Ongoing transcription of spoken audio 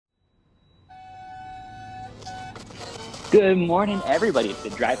Good morning, everybody. It's the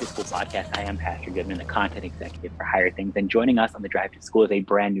Drive to School podcast. I am Pastor Goodman, the content executive for Higher Things. And joining us on the Drive to School is a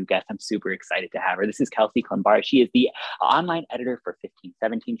brand new guest. I'm super excited to have her. This is Kelsi. She is the online editor for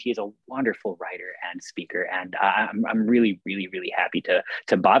 1517. She is a wonderful writer and speaker. And I'm really, really, really happy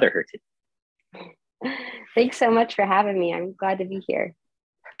to bother her today. Thanks so much for having me. I'm glad to be here.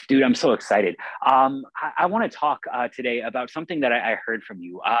 Dude, I'm so excited. I want to talk today about something that I heard from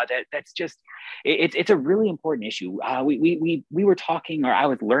you. That's just it's a really important issue. We were talking, or I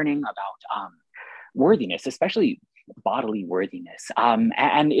was learning about worthiness, especially bodily worthiness,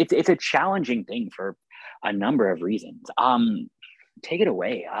 and it's a challenging thing for a number of reasons. Take it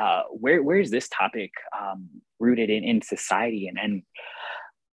away. Where is this topic rooted in society, and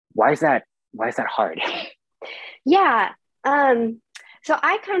why is that hard? Yeah. So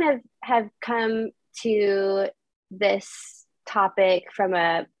I kind of have come to this topic from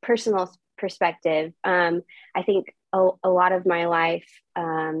a personal perspective. I think a lot of my life,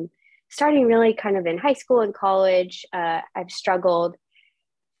 starting really kind of in high school and college, I've struggled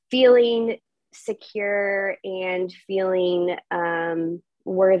feeling secure and feeling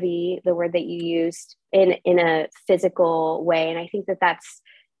worthy, the word that you used, in a physical way. And I think that that's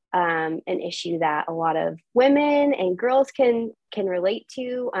an issue that a lot of women and girls can relate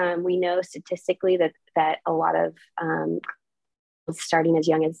to. We know statistically that a lot of starting as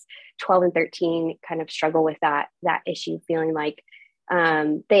young as 12 and 13 kind of struggle with that issue, feeling like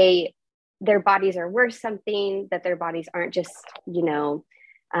their bodies are worth something, that their bodies aren't just,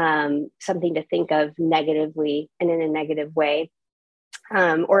 something to think of negatively and in a negative way,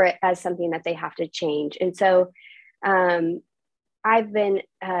 or as something that they have to change. And so I've been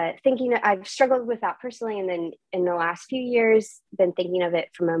thinking, I've struggled with that personally. And then in the last few years, been thinking of it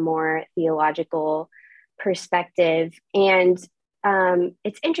from a more theological perspective. And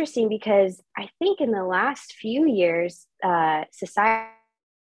it's interesting because I think in the last few years, society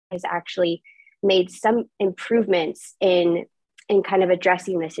has actually made some improvements in kind of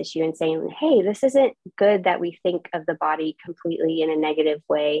addressing this issue and saying, hey, this isn't good that we think of the body completely in a negative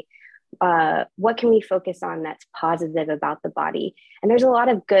way. What can we focus on that's positive about the body? And there's a lot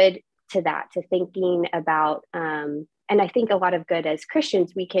of good to that, to thinking about, and I think a lot of good as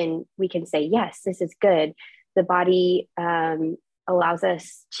Christians, we can say, yes, this is good. The body allows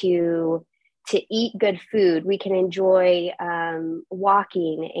us to eat good food. We can enjoy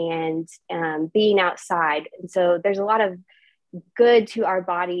walking and being outside. And so there's a lot of good to our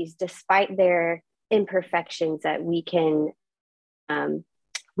bodies, despite their imperfections, that we can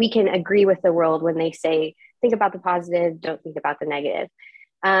agree with the world when they say, think about the positive, don't think about the negative.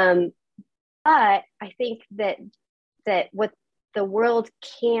 But I think that what the world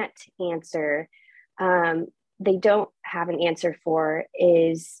can't answer, they don't have an answer for,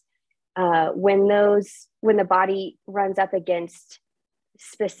 is when the body runs up against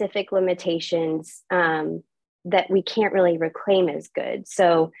specific limitations that we can't really reclaim as good.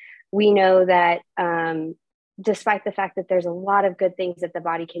 So we know that despite the fact that there's a lot of good things that the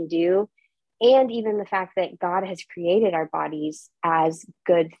body can do, and even the fact that God has created our bodies as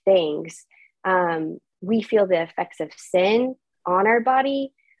good things, we feel the effects of sin on our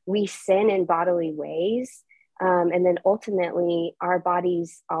body. We sin in bodily ways. And then ultimately our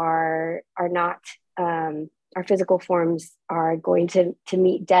bodies are not, our physical forms are going to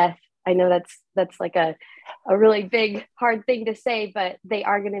meet death. I know that's like a really big, hard thing to say, but they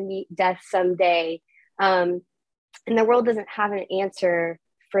are going to meet death someday. And the world doesn't have an answer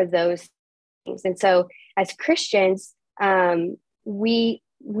for those things. And so as Christians, we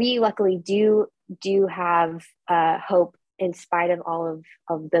luckily do have hope in spite of all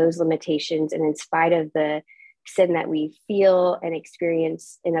of those limitations, and in spite of the sin that we feel and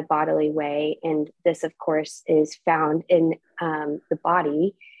experience in a bodily way. And this, of course, is found in the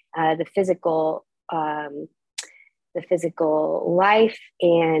body, the physical life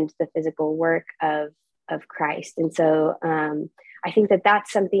and the physical work of Christ. And so I think that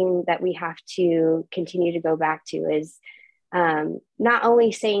that's something that we have to continue to go back to, is not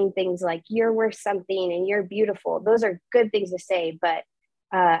only saying things like you're worth something and you're beautiful. Those are good things to say, but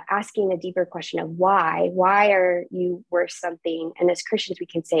asking a deeper question of why are you worth something? And as Christians, we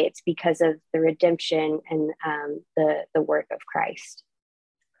can say it's because of the redemption and the work of Christ.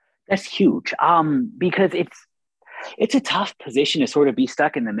 That's huge, because it's a tough position to sort of be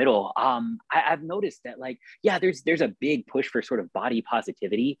stuck in the middle. I've noticed that, like, yeah, there's a big push for sort of body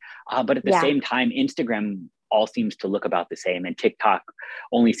positivity, but at the same time, Instagram all seems to look about the same, and TikTok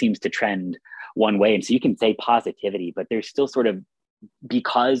only seems to trend one way. And so you can say positivity, but there's still sort of,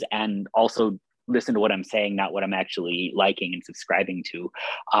 because and also listen to what I'm saying, not what I'm actually liking and subscribing to.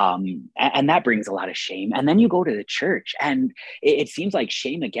 And that brings a lot of shame. And then you go to the church, and it seems like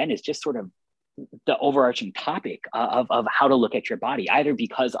shame again is just sort of the overarching topic of how to look at your body, either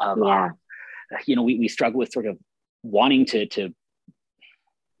because of, we struggle with sort of wanting to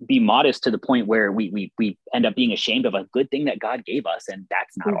be modest to the point where we end up being ashamed of a good thing that God gave us, and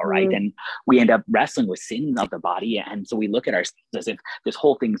that's not all right. And we end up wrestling with sin of the body, and so we look at ourselves as if this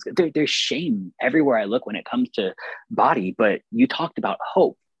whole thing's there's shame everywhere I look when it comes to body. But you talked about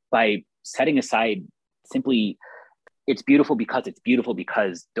hope by setting aside simply it's beautiful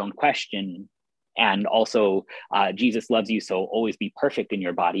because don't question, and also Jesus loves you, so always be perfect in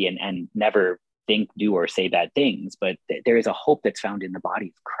your body and never think, do, or say bad things. But there is a hope that's found in the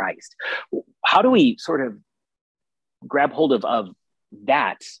body of Christ. How do we sort of grab hold of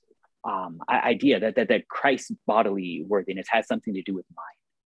that idea that Christ's bodily worthiness has something to do with mind?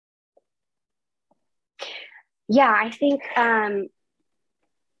 Yeah, I think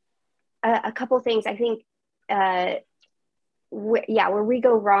a couple of things. I think, where we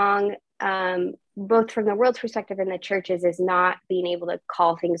go wrong, both from the world's perspective and the church's, is not being able to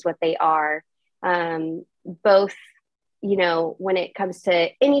call things what they are. Both, when it comes to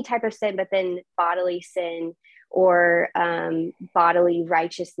any type of sin, but then bodily sin or bodily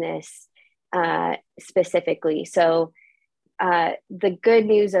righteousness specifically. So the good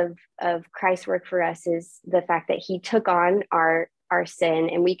news of Christ's work for us is the fact that he took on our sin,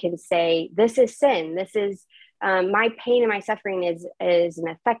 and we can say, this is sin. This is my pain and my suffering is an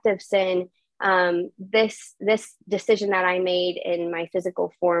effective sin. This decision that I made in my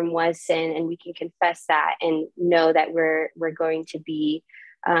physical form was sin, and we can confess that and know that we're going to be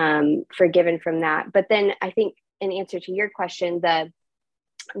forgiven from that. But then I think, in answer to your question, the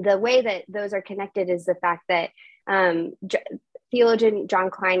way that those are connected is the fact that theologian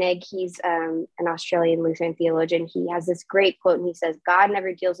John Kleinig, he's an Australian Lutheran theologian. He has this great quote, and he says, "God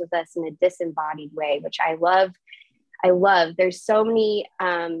never deals with us in a disembodied way," which I love. There's so many,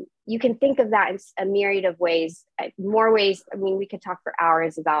 you can think of that in a myriad of ways, more ways. I mean, we could talk for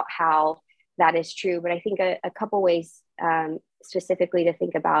hours about how that is true, but I think a couple ways specifically to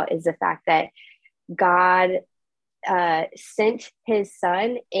think about is the fact that God sent his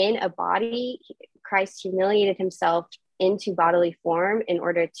son in a body. Christ humiliated himself into bodily form in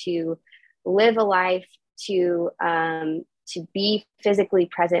order to live a life, to be physically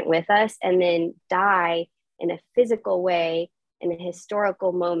present with us, and then die in a physical way, in a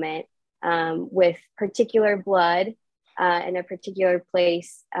historical moment, with particular blood in a particular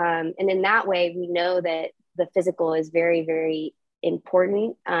place. And in that way, we know that the physical is very, very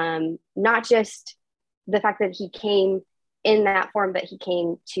important. Not just the fact that he came in that form, but he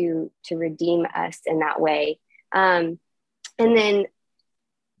came to redeem us in that way. And then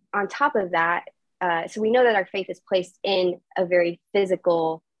on top of that, so we know that our faith is placed in a very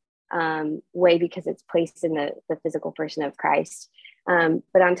physical way because it's placed in the physical person of Christ.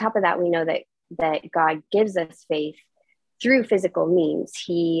 But on top of that, we know that God gives us faith through physical means.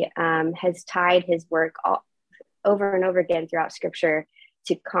 He has tied his work over and over again throughout Scripture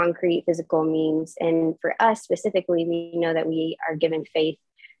to concrete physical means. And for us specifically, we know that we are given faith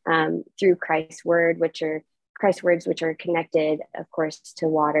through Christ's word, Christ's words, which are connected, of course, to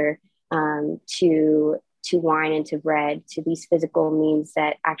water, to wine and to bread, to these physical means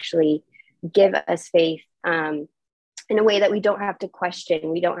that actually give us faith in a way that we don't have to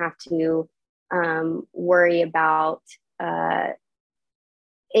question. We don't have to worry about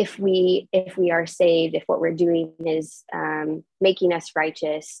if we are saved, if what we're doing is making us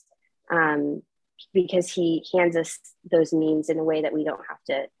righteous, because he hands us those means in a way that we don't have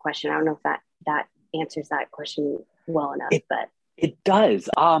to question. I don't know if that answers that question well enough, but it does.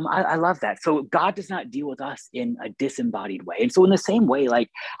 I love that. So God does not deal with us in a disembodied way. And so in the same way, like,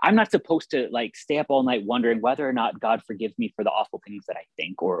 I'm not supposed to like stay up all night wondering whether or not God forgives me for the awful things that I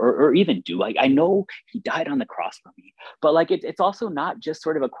think or even do. Like, I know he died on the cross for me, but like, it's also not just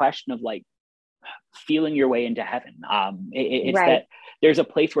sort of a question of like feeling your way into heaven. It's right. That there's a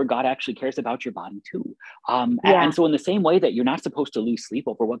place where God actually cares about your body too. And so in the same way that you're not supposed to lose sleep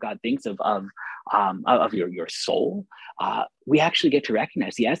over what God thinks of your soul, we actually get to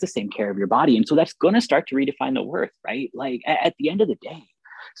recognize he has the same care of your body. And so that's going to start to redefine the worth, right? Like at the end of the day,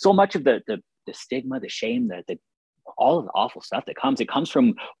 so much of the stigma, the shame, all of the awful stuff that comes, it comes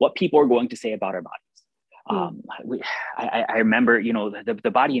from what people are going to say about our bodies. I remember,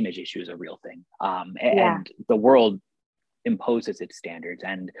 the body image issue is a real thing. And the world imposes its standards,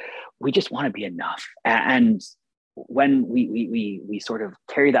 and we just want to be enough. And when we sort of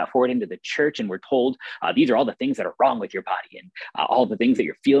carry that forward into the church, and we're told these are all the things that are wrong with your body, and all the things that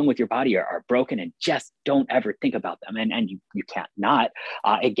you're feeling with your body are broken, and just don't ever think about them, and you can't not.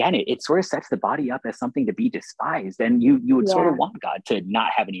 Again, it sort of sets the body up as something to be despised, and you would sort of want God to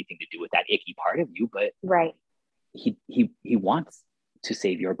not have anything to do with that icky part of you, but right. he wants to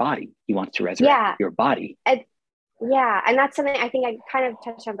save your body. He wants to resurrect your body. And that's something I think I kind of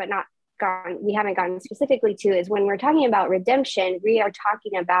touched on, but we haven't gotten specifically to, is when we're talking about redemption, we are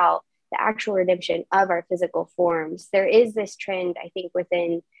talking about the actual redemption of our physical forms. There is this trend, I think,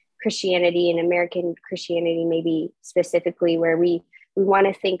 within Christianity and American Christianity, maybe specifically, where we want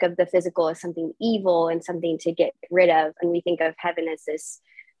to think of the physical as something evil and something to get rid of. And we think of heaven as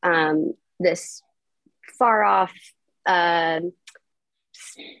this far off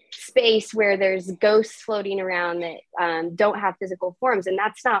space where there's ghosts floating around that don't have physical forms. And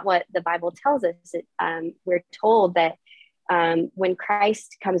that's not what the Bible tells us. We're told that when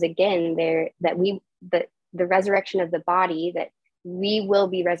Christ comes again, the resurrection of the body, that we will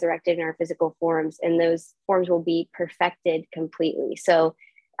be resurrected in our physical forms, and those forms will be perfected completely. So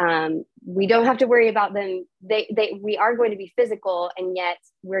we don't have to worry about them. We are going to be physical, and yet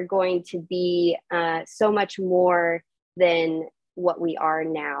we're going to be so much more than what we are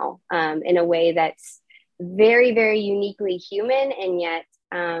now, in a way that's very, very uniquely human and yet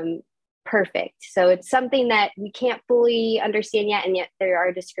perfect. So it's something that we can't fully understand yet, and yet there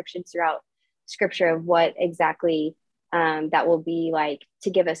are descriptions throughout Scripture of what exactly that will be like, to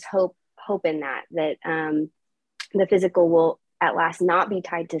give us hope in that the physical will at last not be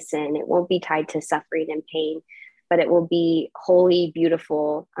tied to sin. It won't be tied to suffering and pain, but it will be wholly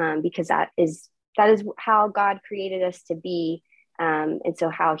beautiful, because that is how God created us to be. And so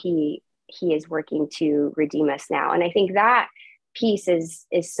how he is working to redeem us now. And I think that piece is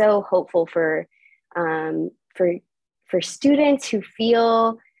so hopeful for students who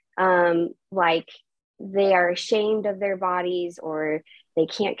feel like they are ashamed of their bodies, or they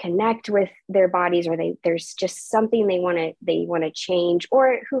can't connect with their bodies, or there's just something they want to change,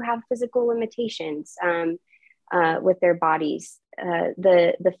 or who have physical limitations with their bodies.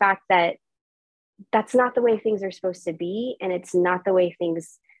 The fact that that's not the way things are supposed to be, and it's not the way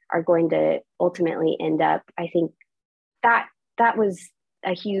things are going to ultimately end up. I think that was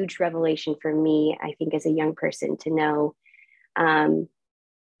a huge revelation for me, I think, as a young person, to know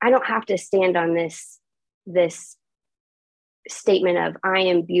I don't have to stand on this statement of I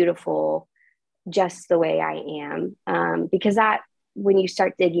am beautiful just the way I am, because that, when you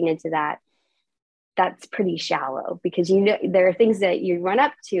start digging into that, that's pretty shallow, because there are things that you run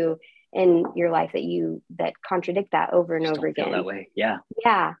up to in your life that contradict that over and over again. Feel that way. Yeah.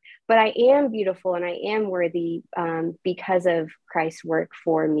 But I am beautiful and I am worthy because of Christ's work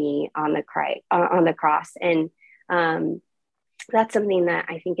for me on the cross. And that's something that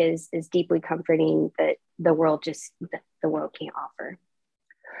I think is deeply comforting, that the world can't offer.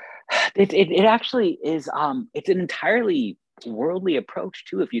 It actually is. It's an entirely worldly approach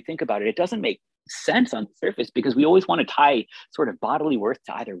too. If you think about it, it doesn't make sense on the surface, because we always want to tie sort of bodily worth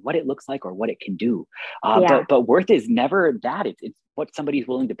to either what it looks like or what it can do. But worth is never that. It's what somebody's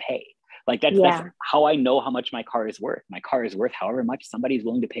willing to pay. Like that's how I know how much my car is worth. My car is worth however much somebody's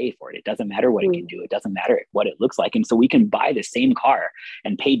willing to pay for it. It doesn't matter what it can do. It doesn't matter what it looks like. And so we can buy the same car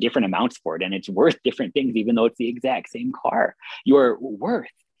and pay different amounts for it, and it's worth different things, even though it's the exact same car. Your worth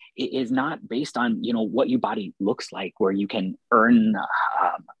is not based on what your body looks like, where you can earn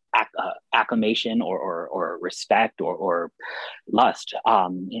acclamation or respect or lust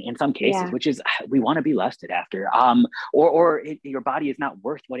in some cases, which is we want to be lusted after, your body is not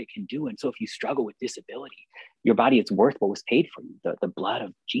worth what it can do. And so if you struggle with disability, your body is worth what was paid for you, the blood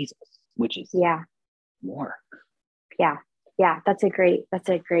of Jesus, which is more. That's a great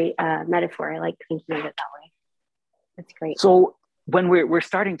metaphor. I like thinking of it that way. That's great. So when we're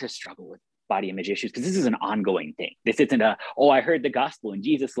starting to struggle with body image issues, because this is an ongoing thing. This isn't I heard the gospel and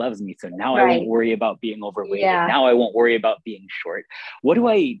Jesus loves me, so now I won't worry about being overweight. Now I won't worry about being short. What do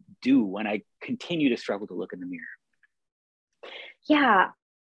I do when I continue to struggle to look in the mirror? I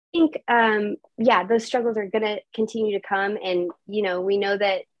think those struggles are going to continue to come, and we know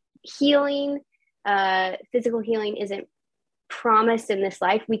that healing, physical healing, isn't promised in this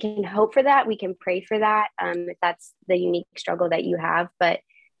life. We can hope for that, we can pray for that, if that's the unique struggle that you have, but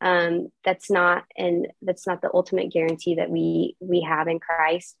that's not the ultimate guarantee that we have in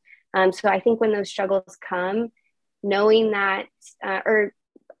Christ. So I think when those struggles come, knowing that, or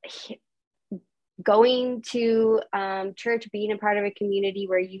going to church, being a part of a community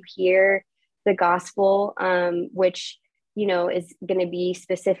where you hear the gospel, which is going to be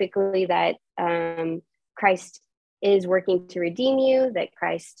specifically that Christ is working to redeem you, that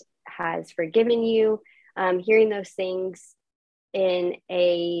Christ has forgiven you. Hearing those things in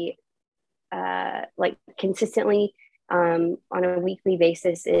a like consistently on a weekly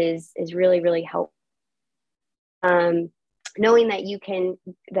basis is really, really helpful. Knowing that you can,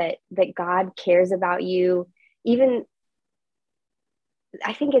 that God cares about you, even,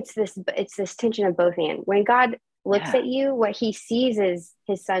 I think it's this tension of both and. When God looks at you, what he sees is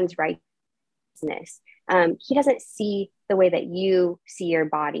his son's righteousness. He doesn't see the way that you see your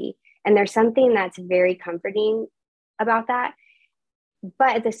body. And there's something that's very comforting about that.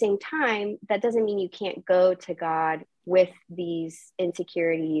 But at the same time, that doesn't mean you can't go to God with these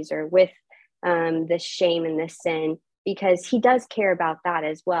insecurities or with this shame and this sin, because he does care about that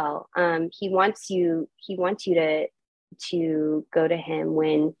as well. He wants you to go to him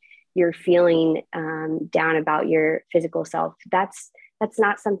when you're feeling down about your physical self. That's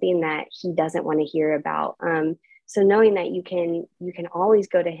not something that he doesn't want to hear about. So knowing that you can always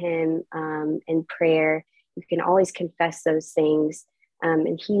go to him in prayer, you can always confess those things.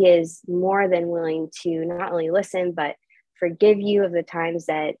 And he is more than willing to not only listen, but forgive you of the times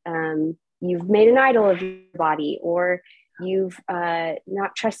that you've made an idol of your body, or you've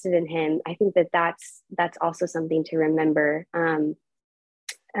not trusted in him. I think that's also something to remember. And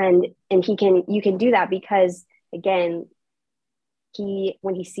you can do that because, again,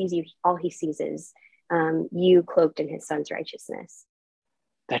 when he sees you, all he sees is you cloaked in his son's righteousness.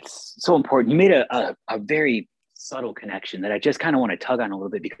 That's so important. You made a very subtle connection that I just kind of want to tug on a little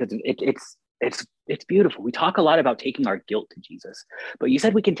bit, because it's beautiful. We talk a lot about taking our guilt to Jesus, but you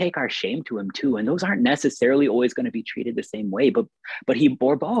said we can take our shame to him too, and those aren't necessarily always going to be treated the same way. But he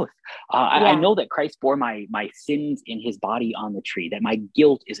bore both. I know that Christ bore my sins in his body on the tree, that my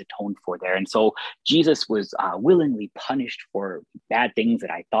guilt is atoned for there, and so Jesus was willingly punished for bad things that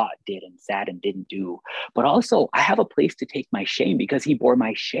I thought did and said and didn't do. But also, I have a place to take my shame because he bore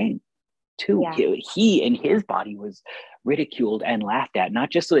my shame too. He in his body was ridiculed and laughed at,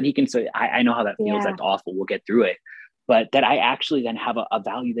 not just so that he can say, I know how that feels, that's awful, we'll get through it, but that I actually then have a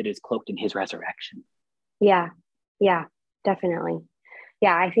value that is cloaked in his resurrection. Yeah, definitely.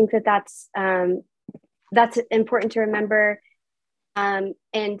 Yeah, I think that's important to remember. And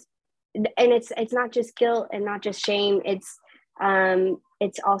it's not just guilt and not just shame. It's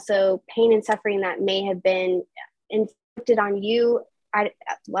also pain and suffering that may have been inflicted on you.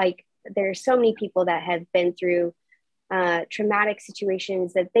 There's so many people that have been through traumatic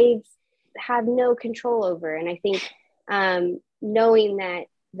situations that they've had no control over. And I think knowing that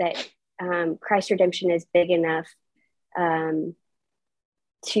Christ's redemption is big enough to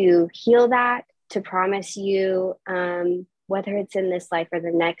heal that, to promise you, whether it's in this life or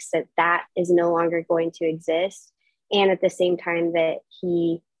the next, that is no longer going to exist. And at the same time that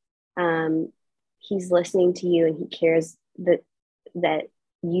he's listening to you and he cares that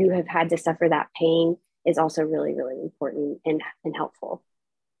you have had to suffer that pain is also really, really important and helpful.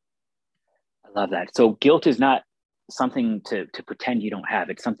 I love that. So guilt is not something to pretend you don't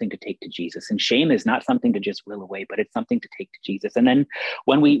have. It's something to take to Jesus. And shame is not something to just will away, but it's something to take to Jesus. And then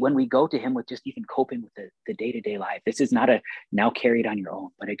when we go to him with just even coping with the day-to-day life, this is not a now carry it on your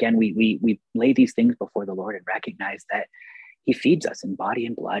own. But again, we lay these things before the Lord and recognize that he feeds us in body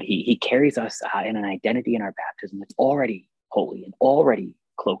and blood. He carries us in an identity in our baptism that's already holy and already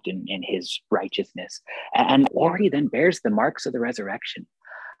cloaked in his righteousness, and already then bears the marks of the resurrection.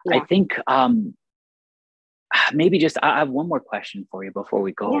 I think maybe just I have one more question for you before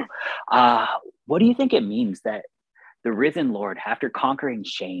we go. What do you think it means that the risen Lord, after conquering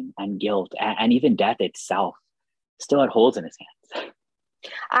shame and guilt and even death itself, still had holes in his hands?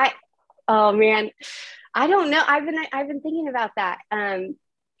 Oh man, I don't know. I've been thinking about that. I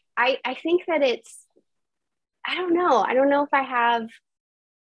think that I don't know. I don't know if I have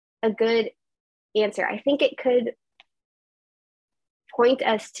a good answer. I think it could point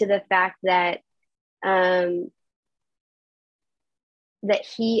us to the fact that that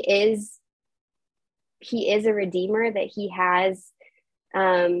he is a redeemer, that he has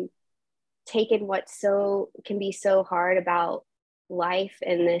taken what can be so hard about life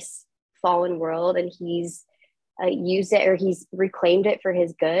in this fallen world, and he's used it, or he's reclaimed it for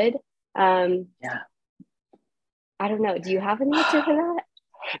his good. I don't know. Do you have an answer for that?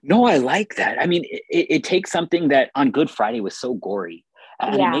 No, I like that. I mean, it takes something that on Good Friday was so gory,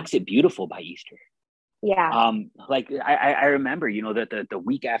 and it makes it beautiful by Easter. Like I remember, that the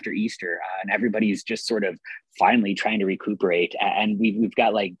week after Easter, and everybody's just sort of finally trying to recuperate, and we've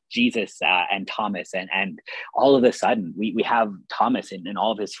got like Jesus and Thomas, and all of a sudden we have Thomas in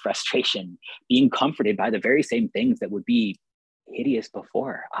all of his frustration being comforted by the very same things that would be hideous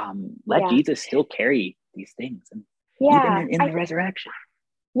before. Let Jesus still carry these things. even Yeah. in the resurrection.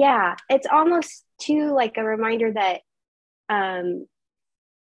 Yeah. It's almost too like a reminder that, um,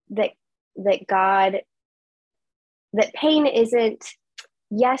 that, that God, that pain isn't,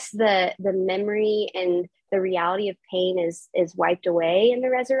 yes, the memory and the reality of pain is wiped away in the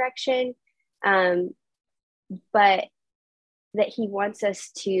resurrection. Um, but that he wants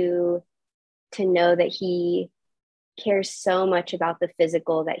us to know that he cares so much about the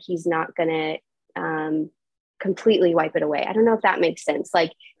physical that he's not going to completely wipe it away. I don't know if that makes sense.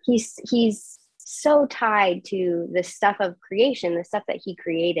 Like he's so tied to the stuff of creation, the stuff that he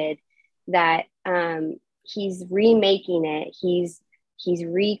created, that he's remaking it. He's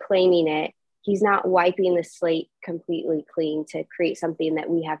reclaiming it. He's not wiping the slate completely clean to create something that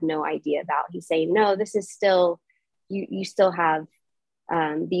we have no idea about. He's saying, no, this is still, you still have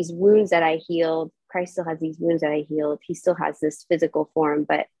these wounds that I healed. Christ still has these wounds that I healed. He still has this physical form,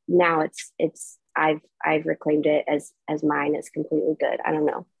 but now I've reclaimed it as mine. It's completely good. I don't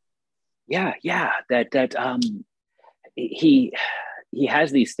know. Yeah. That he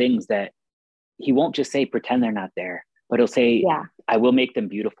has these things that he won't just say pretend they're not there, but he'll say, Yeah. I will make them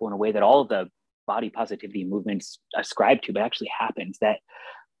beautiful in a way that all of the body positivity movements ascribe to, but actually happens, that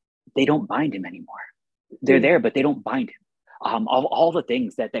they don't bind him anymore. They're there, but they don't bind him. All the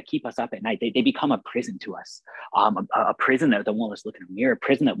things that keep us up at night, they become a prison to us. A prison that won't let us look in a mirror, a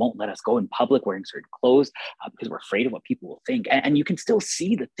prison that won't let us go in public wearing certain clothes because we're afraid of what people will think. And you can still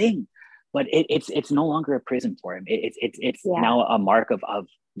see the thing, but it's no longer a prison for him. It's now a mark of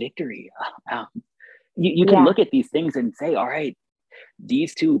victory. You can look at these things and say, all right,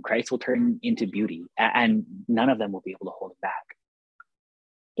 these two Christ will turn into beauty, and none of them will be able to hold it back.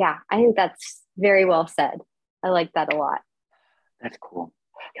 Yeah, I think that's very well said. I like that a lot. That's cool.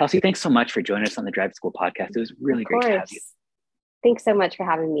 Kelsi, thanks so much for joining us on the Drive to School podcast. It was really great to have you. Thanks so much for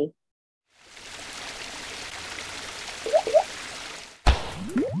having me.